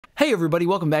Hey everybody,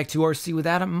 welcome back to RC with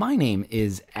Adam. My name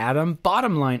is Adam.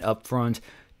 Bottom line up front,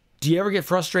 do you ever get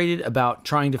frustrated about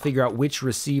trying to figure out which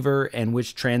receiver and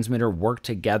which transmitter work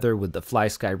together with the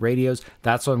FlySky radios?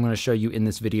 That's what I'm going to show you in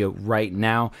this video right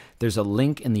now. There's a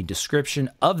link in the description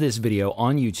of this video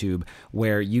on YouTube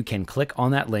where you can click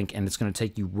on that link and it's going to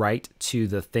take you right to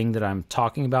the thing that I'm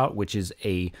talking about, which is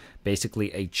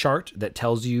basically a chart that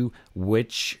tells you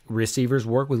which receivers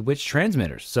work with which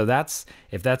transmitters. So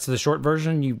if that's the short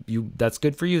version, that's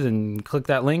good for you, then click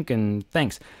that link and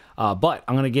thanks. But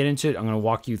I'm going to get into it. I'm going to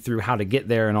walk you through how to get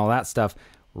there and all that stuff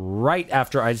right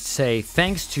after I say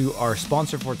thanks to our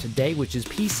sponsor for today, which is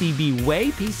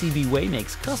PCBWay. PCBWay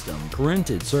makes custom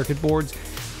printed circuit boards,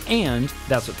 and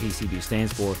that's what PCB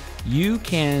stands for. You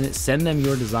can send them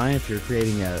your design if you're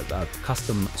creating a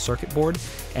custom circuit board,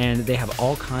 and they have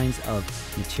all kinds of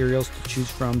materials to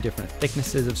choose from, different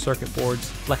thicknesses of circuit boards,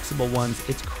 flexible ones.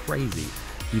 It's crazy.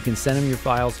 You can send them your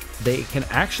files. They can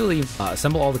actually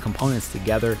assemble all the components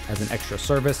together as an extra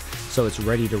service, so it's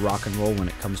ready to rock and roll when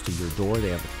it comes to your door.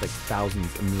 They have like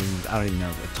thousands of millions, I don't even know,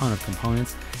 a ton of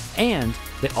components. And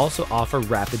they also offer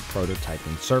rapid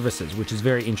prototyping services, which is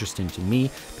very interesting to me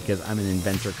because I'm an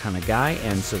inventor kind of guy,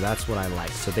 and so that's what I like.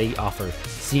 So they offer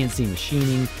CNC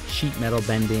machining, sheet metal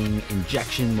bending,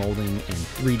 injection molding, and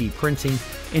 3D printing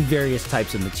in various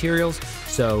types of materials.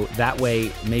 So that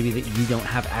way, maybe that you don't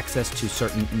have access to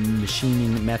certain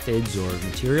machining methods or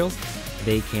materials,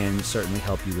 they can certainly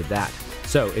help you with that.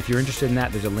 So if you're interested in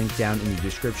that, there's a link down in the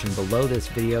description below this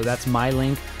video. That's my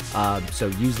link. So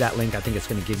use that link. I think it's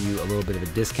going to give you a little bit of a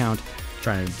discount. I'm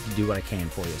trying to do what I can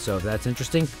for you. So if that's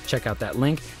interesting, check out that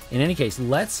link. In any case,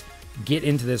 let's get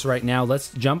into this right now.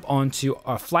 Let's jump onto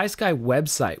our FlySky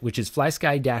website, which is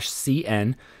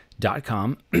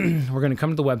flysky-cn.com. We're going to come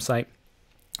to the website,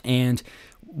 and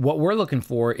what we're looking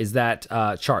for is that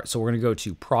chart. So we're going to go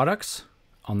to Products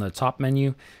on the top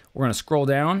menu. We're going to scroll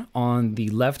down. On the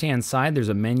left-hand side, there's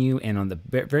a menu, and on the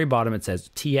very bottom, it says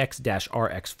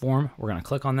TX-RX form. We're going to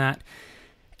click on that.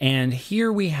 And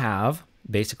here we have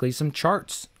basically some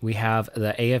charts. We have the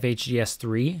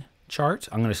AF-HDS3 chart.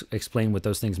 I'm going to explain what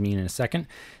those things mean in a second.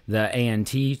 The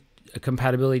ANT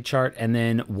compatibility chart, and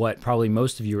then what probably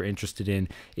most of you are interested in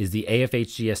is the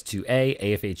AF-HDS2A,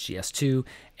 AF-HDS2,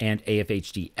 and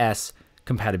AF-HDS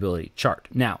compatibility chart.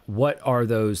 Now, what are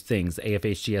those things? The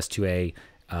AF-HDS2A,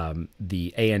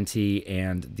 the ANT,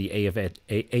 and the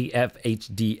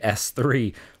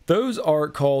AF-HDS3. Those are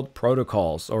called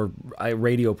protocols, or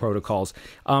radio protocols.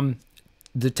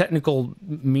 The technical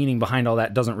meaning behind all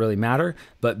that doesn't really matter,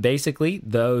 but basically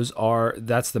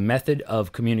that's the method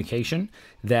of communication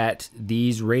that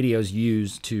these radios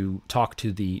use to talk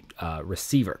to the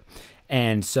receiver.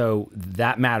 And so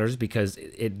that matters because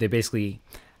they basically,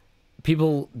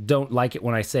 people don't like it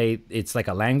when I say it's like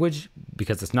a language,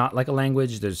 because it's not like a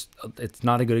language. It's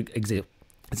not a good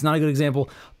example,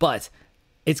 but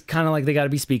it's kind of like they got to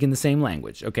be speaking the same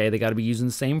language. Okay, they got to be using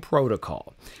the same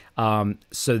protocol.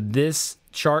 So this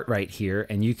chart right here,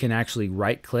 and you can actually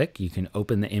right click, you can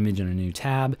open the image in a new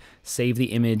tab, save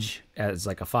the image as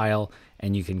like a file,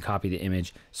 and you can copy the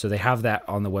image. So they have that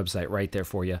on the website right there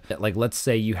for you. Like, let's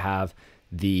say you have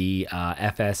the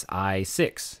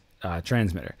FSI-6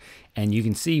 transmitter, and you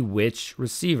can see which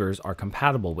receivers are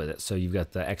compatible with it. So you've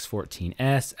got the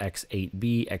X14S,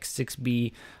 X8B,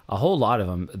 X6B, a whole lot of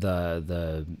them.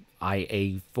 The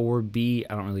IA4B,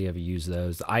 I don't really ever use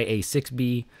those. The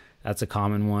IA6B, that's a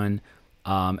common one.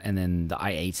 And then the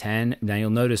IA10. Now you'll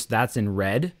notice that's in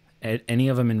red. Any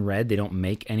of them in red, they don't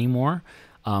make anymore.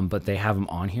 But they have them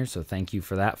on here, so thank you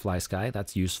for that, FlySky.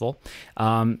 That's useful.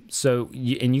 And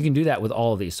you can do that with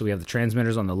all of these. So we have the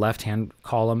transmitters on the left-hand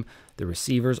column, the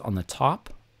receivers on the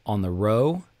top, on the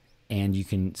row, and you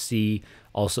can see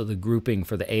also the grouping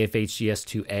for the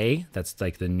AF-HDS2A. That's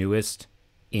like the newest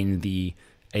in the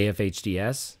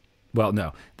AF-HDS. Well,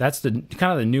 no, that's the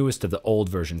kind of the newest of the old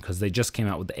version, because they just came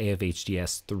out with the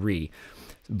AF-HDS3.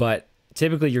 But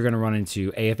typically, you're going to run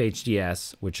into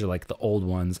AF-HDS, which are like the old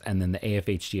ones, and then the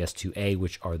AF-HDS2A,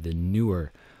 which are the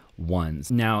newer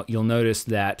ones. Now, you'll notice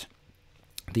that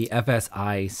the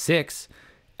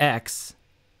FSI-6X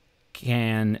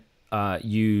can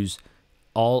use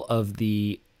all of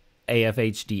the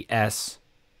AF-HDS.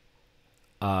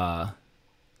 Wait,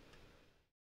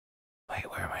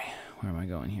 where am I? Where am I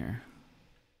going here?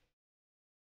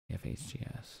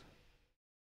 AF-HDS.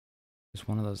 It's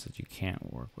one of those that you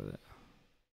can't work with it.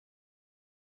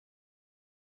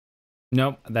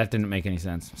 Nope, that didn't make any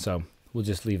sense. So we'll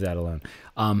just leave that alone.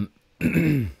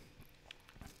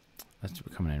 That's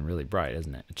coming in really bright,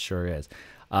 isn't it? It sure is.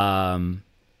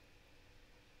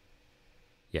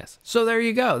 Yes. So there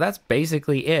you go. That's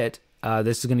basically it.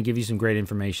 This is going to give you some great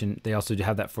information. They also do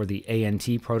have that for the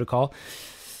ANT protocol,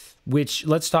 which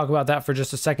let's talk about that for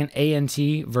just a second. ANT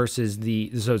versus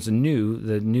so it's the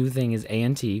new thing is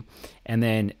ANT, and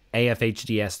then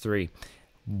AFHDS3.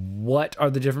 What are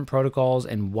the different protocols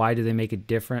and why do they make it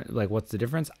different? Like, what's the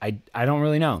difference? I don't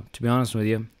really know, to be honest with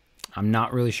you. I'm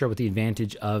not really sure what the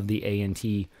advantage of the ANT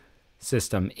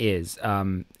system is.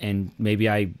 And maybe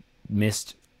I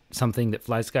missed something that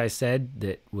FlySky said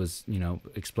that was,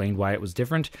 explained why it was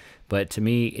different. But to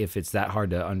me, if it's that hard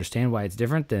to understand why it's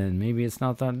different, then maybe it's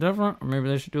not that different, or maybe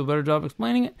they should do a better job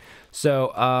explaining it.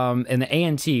 So, in the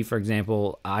ANT, for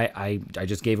example, I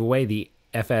just gave away the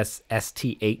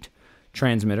FSST8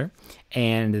 transmitter,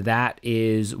 and that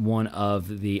is one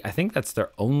of the, I think that's their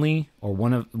only, or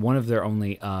one of their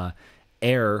only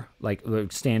air, like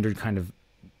standard kind of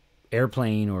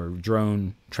airplane or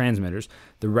drone transmitters.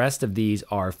 The rest of these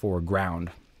are for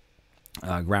ground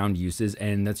uses,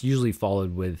 and that's usually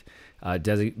followed with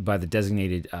by the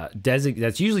designated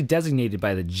that's usually designated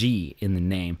by the G in the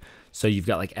name. So you've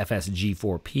got like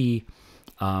FSG4P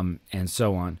and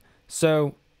so on.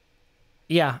 So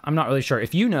yeah, I'm not really sure.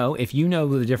 If you know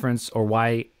the difference or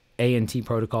why ANT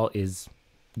protocol is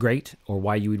great, or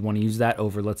why you would want to use that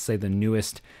over, let's say, the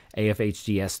newest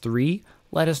AFHDS3,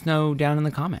 let us know down in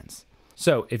the comments.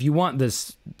 So if you want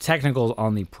this technicals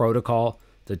on the protocol,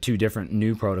 the two different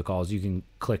new protocols, you can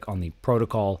click on the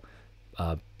protocol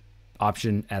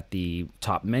option at the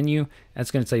top menu.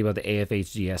 That's going to tell you about the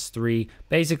AFHDS3.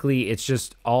 Basically, it's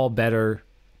just all better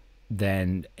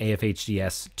than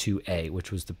AFHDS2A,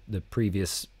 which was the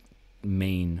previous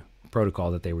main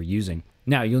protocol that they were using.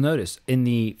 Now, you'll notice in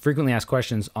the frequently asked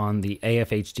questions on the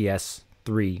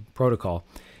AFHDS3 protocol,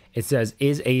 it says,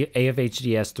 is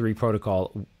AFHDS3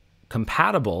 protocol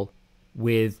compatible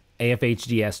with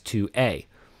AFHDS2A?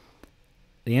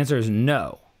 The answer is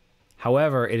no.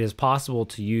 However, it is possible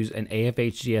to use an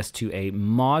AFHDS2A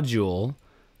module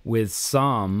with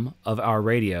some of our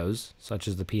radios, such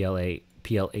as the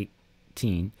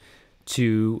PL18,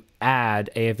 to add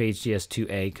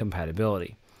AFHDS2A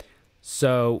compatibility.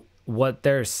 So what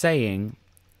they're saying,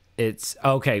 it's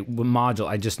okay, module,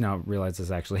 I just now realized this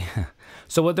actually.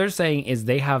 So what they're saying is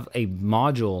they have a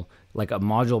module, like a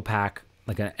module pack,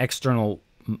 like an external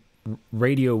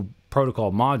radio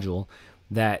protocol module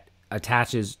that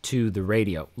attaches to the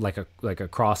radio, like a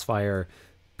Crossfire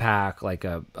pack, like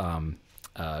a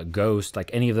Ghost, like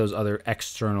any of those other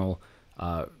external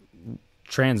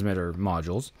transmitter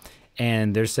modules.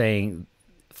 And they're saying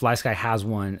FlySky has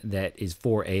one that is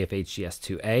for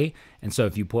AFHDS2A, and so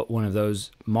if you put one of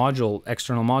those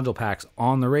external module packs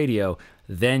on the radio,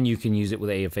 then you can use it with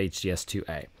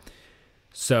AFHDS2A.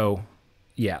 So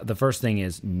yeah, the first thing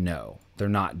is no, they're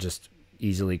not just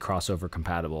easily crossover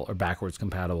compatible or backwards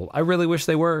compatible. I really wish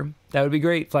they were. That would be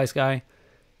great, FlySky,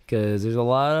 because there's a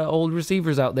lot of old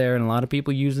receivers out there and a lot of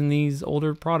people using these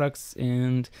older products,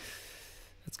 and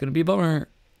that's going to be a bummer.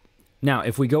 Now,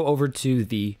 if we go over to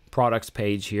the products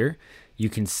page here, you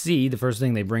can see the first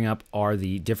thing they bring up are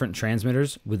the different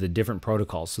transmitters with the different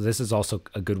protocols. So this is also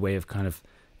a good way of kind of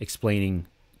explaining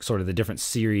sort of the different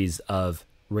series of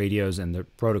radios and their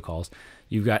protocols.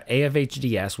 You've got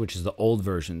AFHDS, which is the old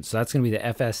version. So that's going to be the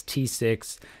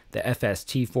FST6, the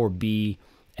FST4B,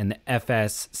 and the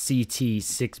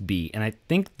FSCT6B. And I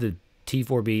think the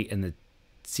T4B and the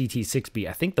CT6B,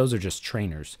 I think those are just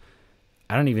trainers.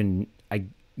 I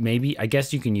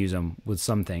guess you can use them with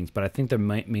some things, but I think they're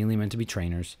mainly meant to be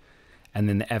trainers. And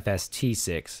then the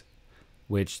FST6,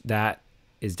 which that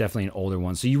is definitely an older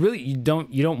one. So you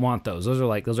don't want those. Those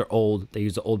are old. They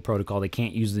use the old protocol. They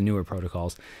can't use the newer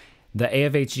protocols. The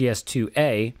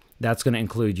AFHDS2A, that's going to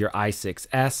include your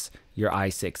I6S, your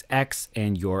I6X,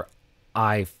 and your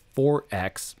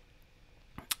I4X,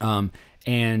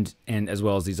 and as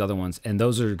well as these other ones. And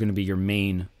those are going to be your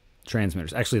main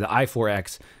transmitters. Actually, the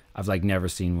I4X, I've never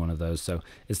seen one of those. So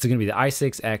it's going to be the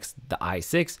I6X, the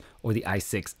I6, or the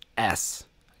I6S.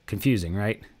 Confusing,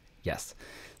 right? Yes.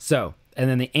 So, and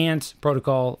then the ANT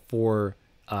protocol for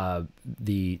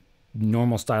the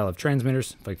normal style of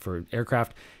transmitters, like for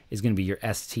aircraft, is going to be your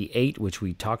ST8, which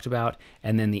we talked about.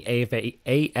 And then the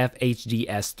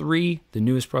AFHDS3, the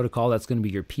newest protocol, that's going to be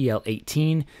your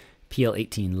PL18,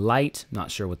 PL18 Lite,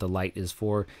 not sure what the Lite is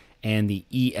for, and the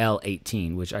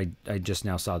EL18, which I just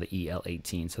now saw the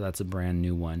EL18, so that's a brand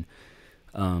new one.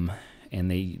 And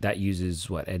that uses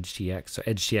what, EdgeTX. So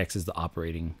EdgeTX is the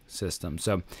operating system.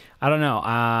 So I don't know.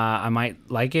 I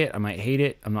might like it. I might hate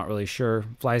it. I'm not really sure.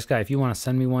 FlySky, if you want to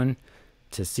send me one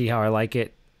to see how I like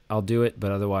it, I'll do it.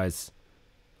 But otherwise,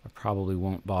 I probably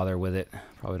won't bother with it.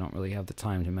 Probably don't really have the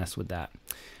time to mess with that.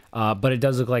 but it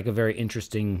does look like a very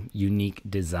interesting, unique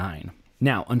design.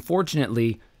 Now,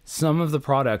 unfortunately, some of the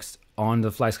products on the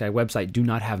FlySky website do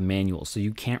not have manuals, so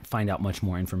you can't find out much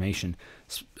more information.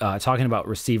 Talking about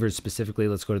receivers specifically,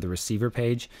 let's go to the receiver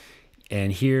page.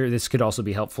 And here, this could also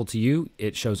be helpful to you.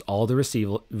 It shows all the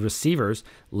receivers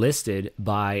listed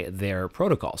by their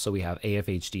protocol. So we have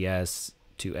AFHDS,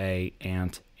 2A,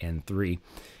 ANT, and 3.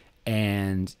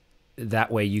 And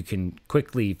that way you can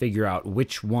quickly figure out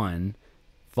which one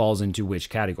falls into which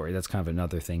category. That's kind of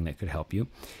another thing that could help you.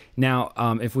 Now,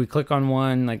 if we click on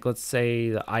one, like let's say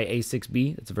the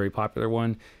IA6B, that's a very popular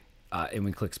one, and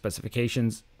we click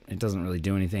specifications, it doesn't really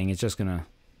do anything. It's just gonna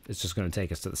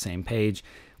take us to the same page.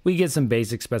 We get some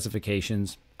basic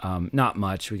specifications, not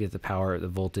much. We get the power, the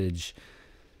voltage,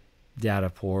 data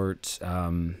port,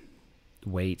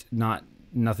 weight,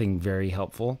 nothing very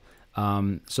helpful.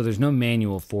 So there's no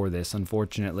manual for this,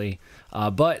 unfortunately.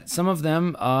 But some of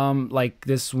them, like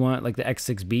this one, like the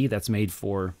X6B, that's made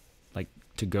for like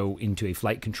to go into a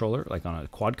flight controller, like on a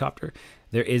quadcopter.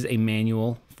 There is a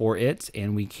manual for it,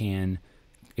 and we can,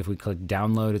 if we click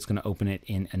download, it's going to open it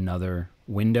in another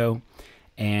window.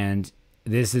 And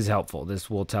this is helpful.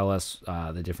 This will tell us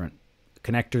the different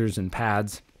connectors and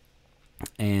pads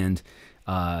and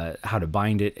how to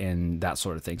bind it and that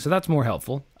sort of thing. So that's more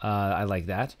helpful. I like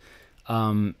that.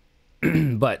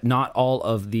 But not all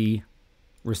of the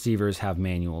receivers have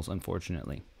manuals,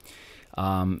 unfortunately.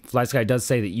 FlySky does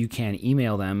say that you can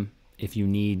email them if you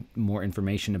need more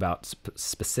information about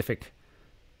specific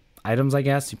items, I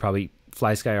guess. You probably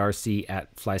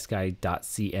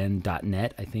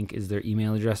flysky@flysky.cn.net, I think is their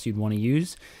email address you'd want to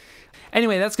use.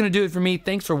 Anyway, that's going to do it for me.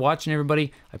 Thanks for watching,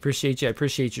 everybody. I appreciate you. I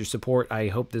appreciate your support. I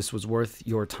hope this was worth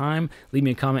your time. Leave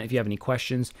me a comment if you have any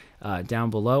questions down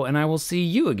below, and I will see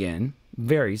you again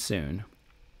very soon.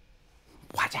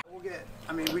 Watch out. We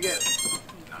get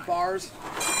bars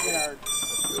in our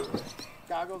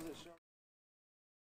goggles that show